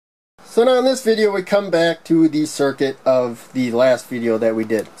So now in this video we come back to the circuit of the last video that we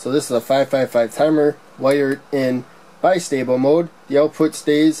did. So this is a 555 timer wired in bistable mode. The output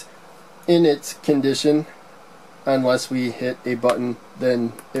stays in its condition unless we hit a button,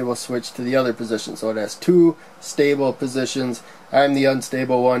 then it will switch to the other position. So it has two stable positions. I'm the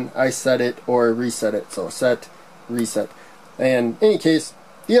unstable one. I set it or reset it. So set, reset. And in any case,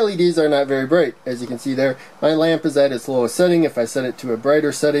 the LEDs are not very bright, as you can see there. My lamp is at its lowest setting. If I set it to a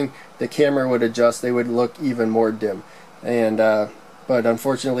brighter setting, the camera would adjust. They would look even more dim. And but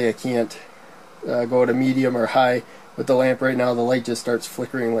unfortunately, I can't go to medium or high with the lamp right now. The light just starts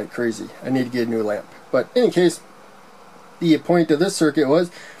flickering like crazy. I need to get a new lamp. But in any case, the point of this circuit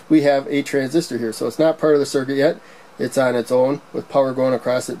was we have a transistor here. So it's not part of the circuit yet. It's on its own with power going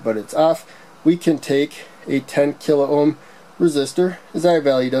across it, but it's off. We can take a 10 kilo ohm resistor. Desired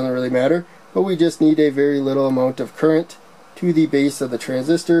value doesn't really matter, but we just need a very little amount of current to the base of the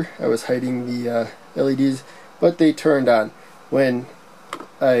transistor. I was hiding the LEDs, but they turned on when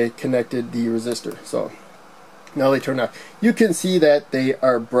I connected the resistor. So now they turn on. You can see that they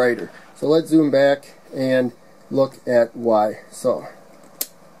are brighter. So let's zoom back and look at why. So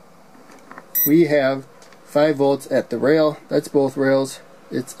we have 5 volts at the rail. That's both rails.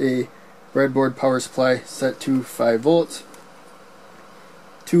 It's a breadboard power supply set to 5 volts.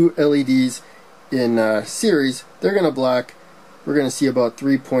 2 LEDs in series. They're going to block, we're going to see about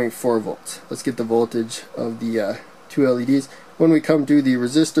 3.4 volts. Let's get the voltage of the 2 LEDs. When we come to the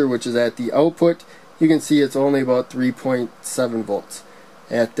resistor, which is at the output, you can see it's only about 3.7 volts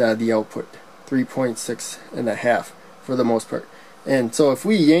at the output. 3.6 and a half for the most part. And so if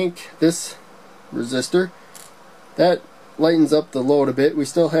we yank this resistor, that lightens up the load a bit. We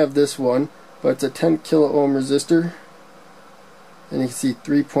still have this one, but it's a 10 kilo ohm resistor. And you can see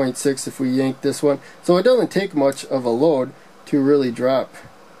 3.6 if we yank this one. So it doesn't take much of a load to really drop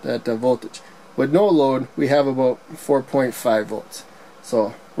that voltage. With no load, we have about 4.5 volts.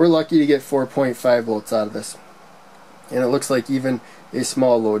 So we're lucky to get 4.5 volts out of this. And it looks like even a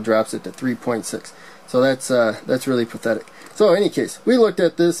small load drops it to 3.6. So that's really pathetic. So in any case, we looked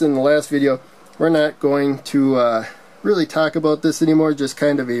at this in the last video. We're not going to really talk about this anymore, just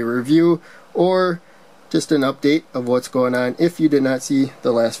kind of a review or just an update of what's going on if you did not see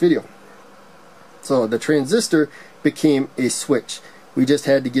the last video. So the transistor became a switch. We just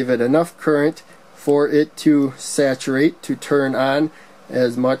had to give it enough current for it to saturate, to turn on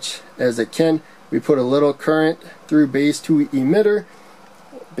as much as it can. We put a little current through base to emitter.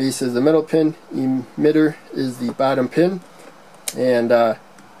 Base is the middle pin, emitter is the bottom pin, and that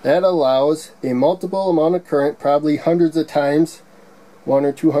allows a multiple amount of current, probably hundreds of times, 100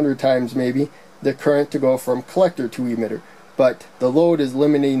 or 200 times maybe, the current to go from collector to emitter. But the load is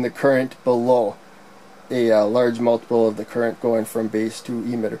limiting the current below a large multiple of the current going from base to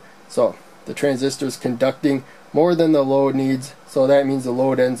emitter. So the transistor is conducting more than the load needs, so that means the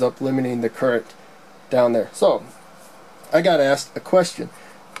load ends up limiting the current down there. So I got asked a question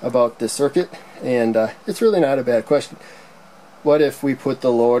about this circuit, and it's really not a bad question. What if we put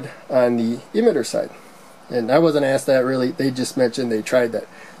the load on the emitter side? And I wasn't asked that really, they just mentioned they tried that.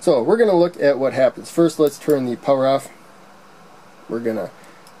 So we're going to look at what happens. First, let's turn the power off. We're going to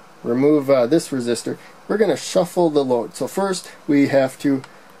remove this resistor. We're going to shuffle the load. So first we have to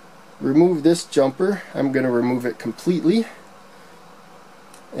remove this jumper. I'm going to remove it completely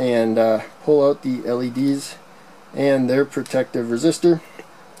and pull out the LEDs and their protective resistor.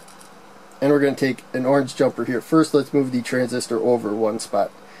 And we're going to take an orange jumper here. First, let's move the transistor over one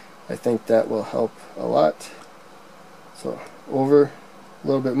spot. I think that will help a lot. So over a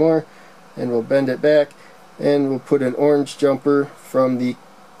little bit more, and we'll bend it back, and we'll put an orange jumper from the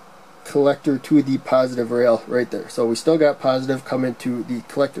collector to the positive rail right there. So we still got positive coming to the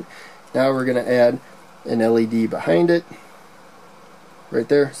collector. Now we're going to add an LED behind it right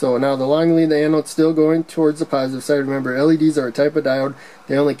there. So now the long lead anode's still going towards the positive side. Remember, LEDs are a type of diode.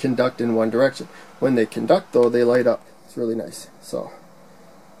 They only conduct in one direction. When they conduct, though, they light up. It's really nice. So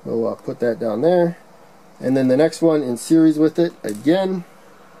we'll put that down there. And then the next one in series with it again.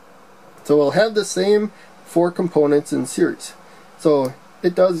 So we'll have the same 4 components in series. So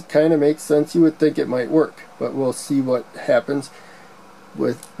it does kind of make sense. You would think it might work, but we'll see what happens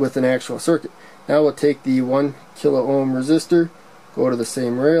with an actual circuit. Now we'll take the 1 kilo ohm resistor, go to the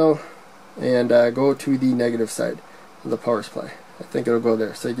same rail, and go to the negative side of the power supply. I think it'll go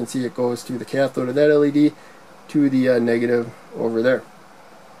there. So you can see it goes to the cathode of that LED to the negative over there.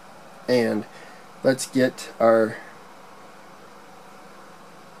 And let's get our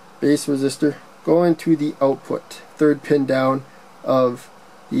base resistor going to the output, 3rd pin down of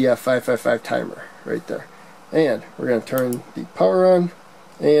the 555 timer right there. And we're going to turn the power on,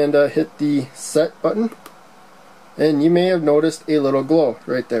 and hit the set button, and you may have noticed a little glow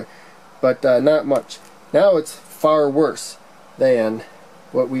right there, but not much. Now it's far worse than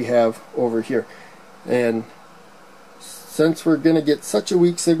what we have over here, and since we're gonna get such a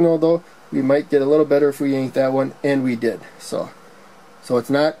weak signal though, we might get a little better if we yank that one, and we did. So it's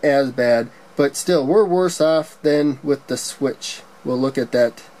not as bad, but still we're worse off than with the switch. We'll look at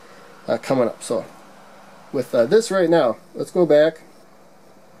that coming up. So with this right now, let's go back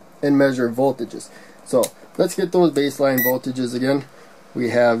and measure voltages. So let's get those baseline voltages again. We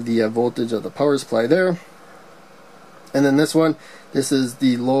have the voltage of the power supply there, and then this one, this is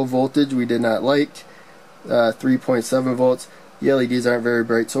the low voltage we did not like, 3.7 volts. The LEDs aren't very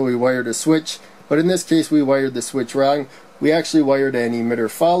bright, so we wired a switch, but in this case we wired the switch wrong. We actually wired an emitter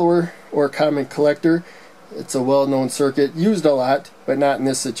follower or common collector. It's a well-known circuit, used a lot, but not in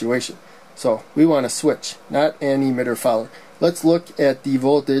this situation. So we want a switch, not an emitter follower. Let's look at the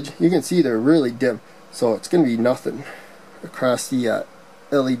voltage. You can see they're really dim, so it's going to be nothing across the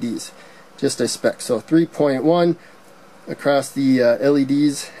LEDs, just a speck. So 3.1 across the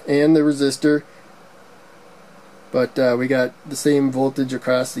LEDs and the resistor, but we got the same voltage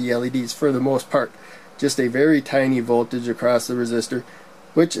across the LEDs for the most part. Just a very tiny voltage across the resistor,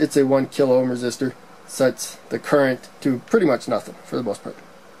 which it's a 1 kilo ohm resistor, sets the current to pretty much nothing for the most part.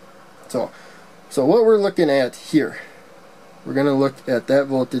 So what we're looking at here, we're going to look at that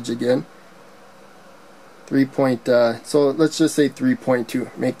voltage again. So let's just say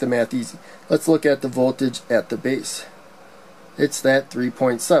 3.2, make the math easy. Let's look at the voltage at the base. It's that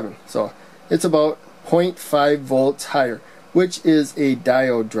 3.7, so it's about 0.5 volts higher, which is a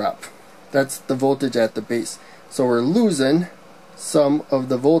diode drop. That's the voltage at the base. So we're losing some of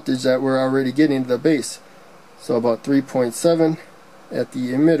the voltage that we're already getting to the base. So about 3.7 at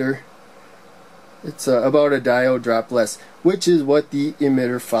the emitter. It's about a diode drop less, which is what the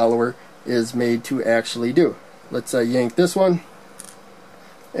emitter follower is made to actually do. Let's yank this one,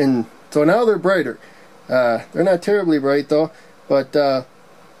 and so now they're brighter. They're not terribly bright though, but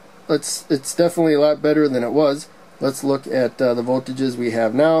it's definitely a lot better than it was. Let's look at the voltages we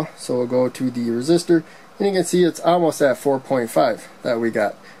have now. So we'll go to the resistor, and you can see it's almost at 4.5 that we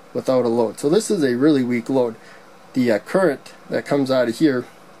got without a load. So this is a really weak load. The current that comes out of here,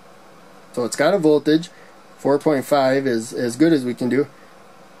 so it's got a voltage, 4.5 is as good as we can do.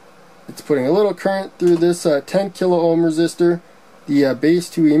 It's putting a little current through this 10 kilo ohm resistor, the base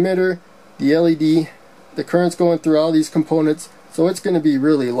to emitter, the LED, the current's going through all these components, so it's going to be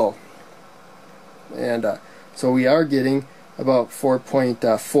really low. And so we are getting about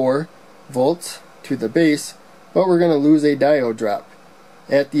 4.4 volts to the base, but we're going to lose a diode drop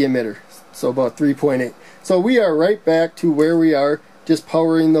at the emitter, so about 3.8. So we are right back to where we are, just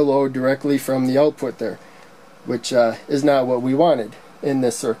powering the load directly from the output there, which is not what we wanted in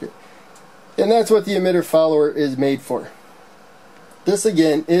this circuit. And that's what the emitter follower is made for. This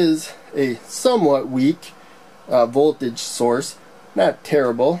again is a somewhat weak voltage source, not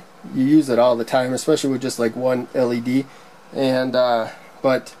terrible. You use it all the time, especially with just like one LED, and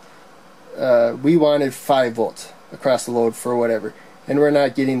but we wanted 5 volts across the load for whatever, and we're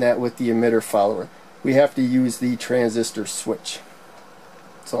not getting that with the emitter follower. We have to use the transistor switch.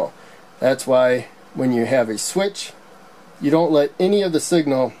 So that's why when you have a switch, you don't let any of the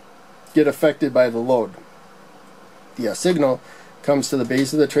signal get affected by the load. The signal comes to the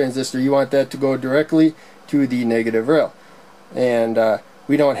base of the transistor. You want that to go directly to the negative rail, and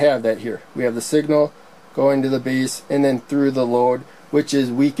we don't have that here. We have the signal going to the base and then through the load, which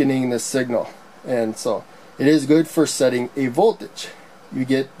is weakening the signal. And so it is good for setting a voltage. You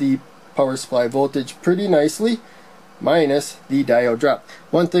get the power supply voltage pretty nicely, minus the diode drop.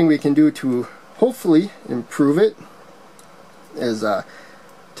 One thing we can do to hopefully improve it is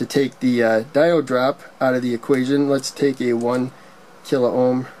to take the diode drop out of the equation. Let's take a 1 kilo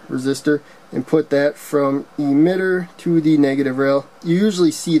ohm resistor and put that from emitter to the negative rail. You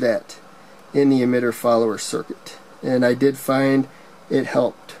usually see that in the emitter follower circuit, and I did find it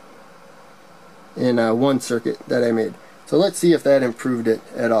helped in one circuit that I made. So let's see if that improved it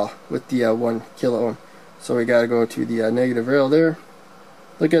at all with the 1 kilo ohm. So we got to go to the negative rail there.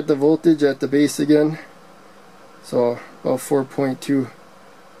 Look at the voltage at the base again. So about 4.2,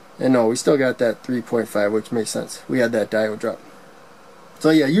 and no, we still got that 3.5, which makes sense. We had that diode drop. So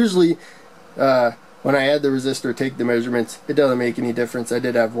yeah, usually when I add the resistor, take the measurements, it doesn't make any difference. I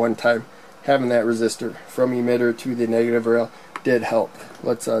did have one time having that resistor from emitter to the negative rail did help.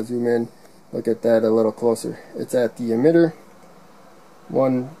 Let's zoom in, look at that a little closer. It's at the emitter,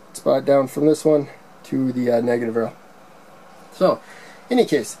 one spot down from this one to the negative rail. So, in any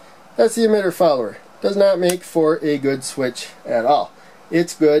case, that's the emitter follower. Does not make for a good switch at all.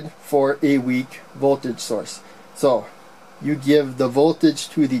 it's good for a weak voltage source. So you give the voltage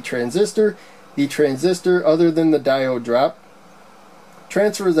to the transistor, other than the diode drop,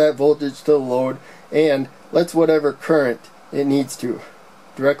 transfers that voltage to the load and lets whatever current it needs to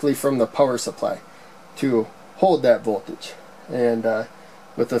directly from the power supply to hold that voltage, and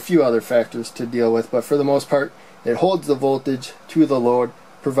with a few other factors to deal with, but for the most part it holds the voltage to the load,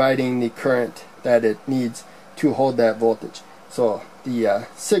 providing the current that it needs to hold that voltage. So the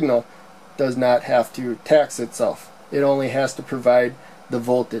signal does not have to tax itself. It only has to provide the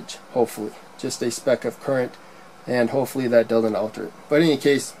voltage, hopefully, just a speck of current, and hopefully that doesn't alter it. But in any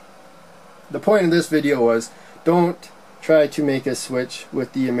case, the point of this video was, don't try to make a switch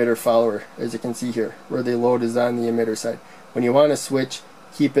with the emitter follower, as you can see here, where the load is on the emitter side. When you want to switch,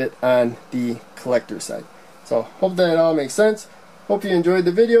 keep it on the collector side. So hope that all makes sense. Hope you enjoyed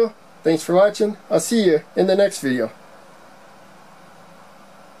the video. Thanks for watching. I'll see you in the next video.